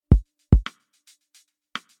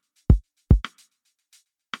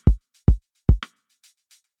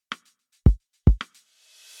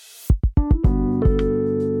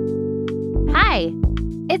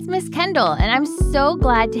Kendall, and I'm so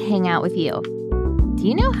glad to hang out with you. Do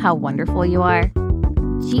you know how wonderful you are?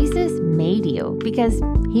 Jesus made you because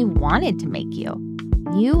he wanted to make you.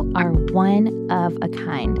 You are one of a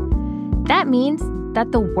kind. That means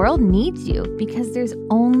that the world needs you because there's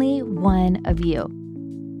only one of you.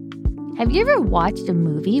 Have you ever watched a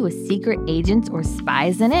movie with secret agents or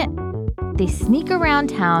spies in it? They sneak around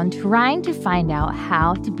town trying to find out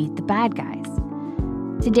how to beat the bad guys.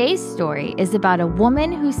 Today's story is about a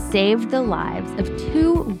woman who saved the lives of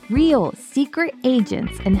two real secret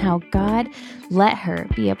agents and how God let her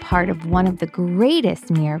be a part of one of the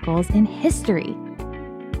greatest miracles in history.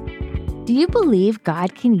 Do you believe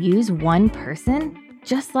God can use one person,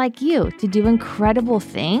 just like you, to do incredible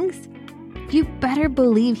things? You better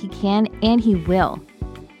believe he can, and he will.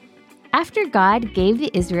 After God gave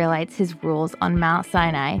the Israelites his rules on Mount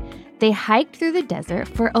Sinai, they hiked through the desert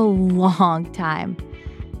for a long time.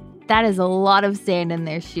 That is a lot of sand in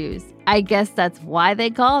their shoes. I guess that's why they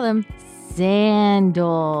call them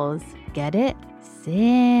sandals. Get it?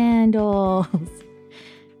 Sandals.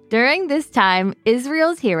 During this time,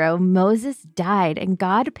 Israel's hero Moses died, and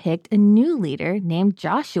God picked a new leader named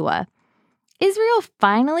Joshua. Israel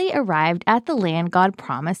finally arrived at the land God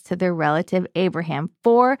promised to their relative Abraham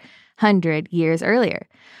 400 years earlier.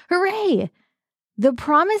 Hooray! The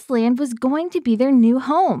promised land was going to be their new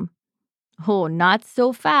home. Oh, not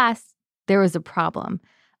so fast. There was a problem.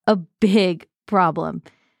 A big problem.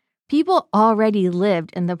 People already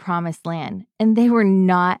lived in the promised land, and they were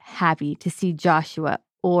not happy to see Joshua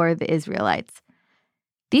or the Israelites.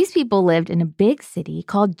 These people lived in a big city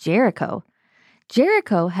called Jericho.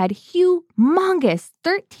 Jericho had humongous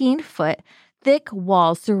 13-foot thick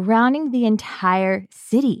walls surrounding the entire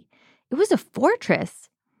city. It was a fortress.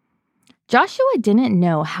 Joshua didn't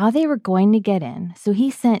know how they were going to get in, so he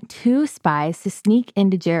sent 2 spies to sneak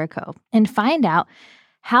into Jericho and find out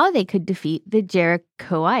how they could defeat the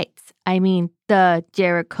Jerichoites. The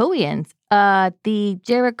Jerichoians, the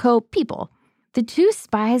Jericho people. The 2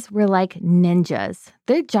 spies were like ninjas.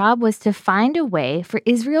 Their job was to find a way for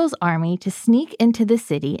Israel's army to sneak into the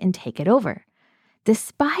city and take it over. The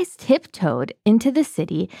spies tiptoed into the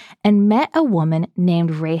city and met a woman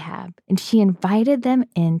named Rahab, and she invited them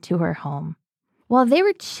into her home. While they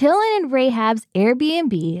were chilling in Rahab's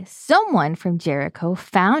Airbnb, someone from Jericho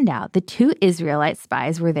found out the 2 Israelite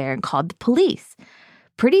spies were there and called the police.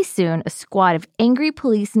 Pretty soon, a squad of angry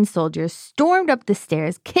police and soldiers stormed up the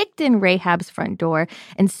stairs, kicked in Rahab's front door,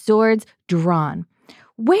 and swords drawn.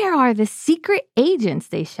 "Where are the secret agents?"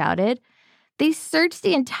 they shouted. They searched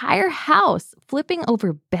the entire house, flipping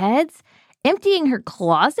over beds, emptying her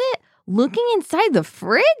closet, looking inside the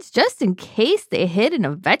fridge just in case they hid in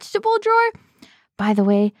a vegetable drawer. By the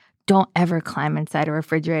way, don't ever climb inside a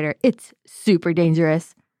refrigerator. It's super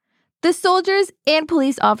dangerous. The soldiers and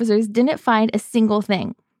police officers didn't find a single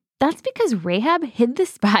thing. That's because Rahab hid the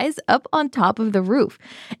spies up on top of the roof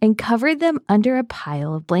and covered them under a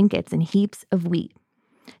pile of blankets and heaps of wheat.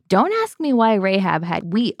 Don't ask me why Rahab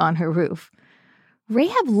had wheat on her roof.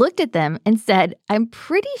 Rahab looked at them and said, "I'm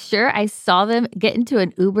pretty sure I saw them get into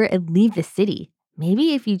an Uber and leave the city.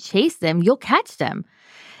 Maybe if you chase them, you'll catch them."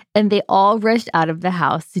 And they all rushed out of the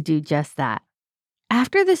house to do just that.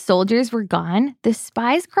 After the soldiers were gone, the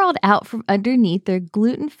spies crawled out from underneath their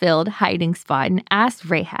gluten-filled hiding spot and asked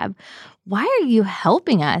Rahab, "Why are you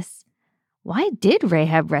helping us?" Why did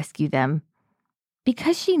Rahab rescue them?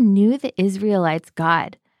 Because she knew the Israelites'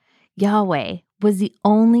 God. Yahweh was the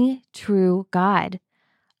only true God.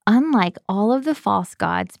 Unlike all of the false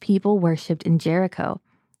gods people worshipped in Jericho,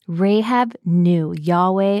 Rahab knew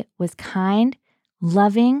Yahweh was kind,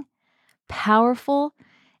 loving, powerful,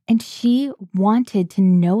 and she wanted to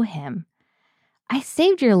know him. "I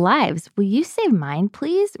saved your lives. Will you save mine,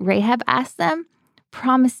 please?" Rahab asked them.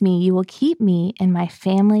 "Promise me you will keep me and my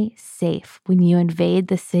family safe when you invade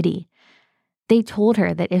the city." They told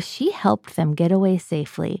her that if she helped them get away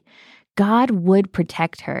safely, God would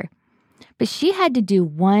protect her. But she had to do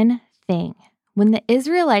one thing. When the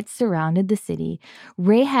Israelites surrounded the city,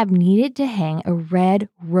 Rahab needed to hang a red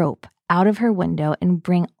rope out of her window and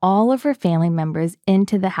bring all of her family members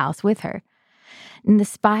into the house with her. And the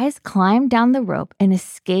spies climbed down the rope and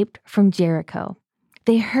escaped from Jericho.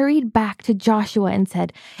 They hurried back to Joshua and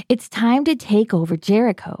said, "It's time to take over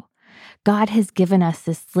Jericho. God has given us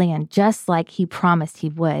this land just like he promised he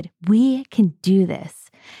would. We can do this."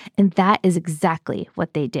 And that is exactly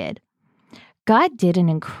what they did. God did an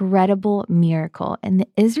incredible miracle, and the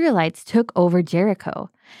Israelites took over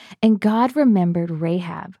Jericho. And God remembered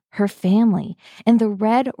Rahab, her family, and the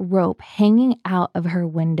red rope hanging out of her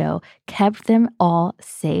window kept them all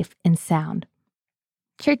safe and sound.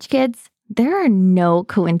 Church kids, There are no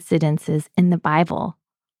coincidences in the Bible.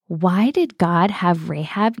 Why did God have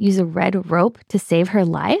Rahab use a red rope to save her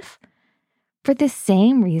life? For the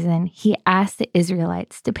same reason, he asked the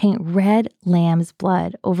Israelites to paint red lamb's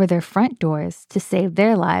blood over their front doors to save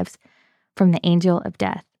their lives from the angel of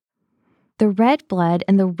death. The red blood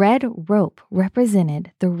and the red rope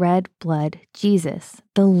represented the red blood Jesus,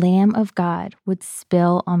 the Lamb of God, would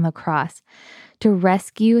spill on the cross to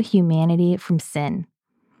rescue humanity from sin.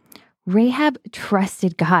 Rahab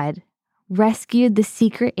trusted God, rescued the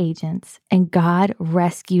secret agents, and God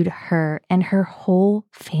rescued her and her whole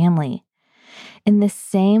family. In the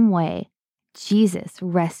same way, Jesus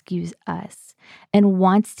rescues us and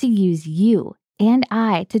wants to use you and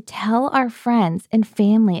I to tell our friends and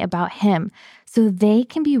family about him so they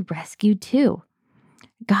can be rescued too.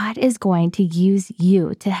 God is going to use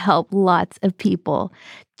you to help lots of people,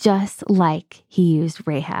 just like he used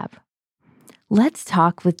Rahab. Let's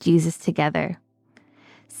talk with Jesus together.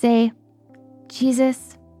 Say,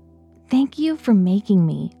 Jesus, thank you for making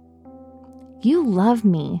me. You love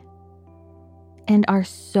me and are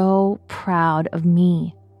so proud of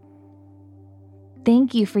me.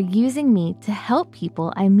 Thank you for using me to help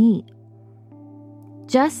people I meet.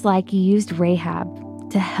 Just like you used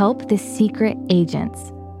Rahab to help the secret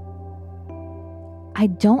agents. I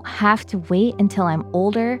don't have to wait until I'm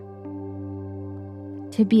older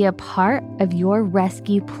to be a part of your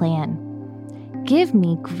rescue plan. Give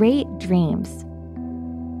me great dreams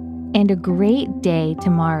and a great day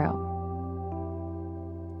tomorrow.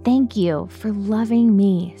 Thank you for loving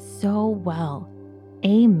me so well.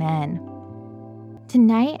 Amen.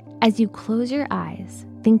 Tonight, as you close your eyes,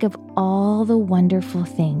 think of all the wonderful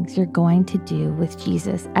things you're going to do with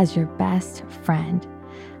Jesus as your best friend.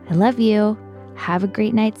 I love you. Have a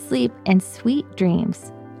great night's sleep and sweet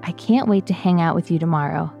dreams. I can't wait to hang out with you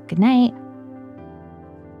tomorrow. Good night.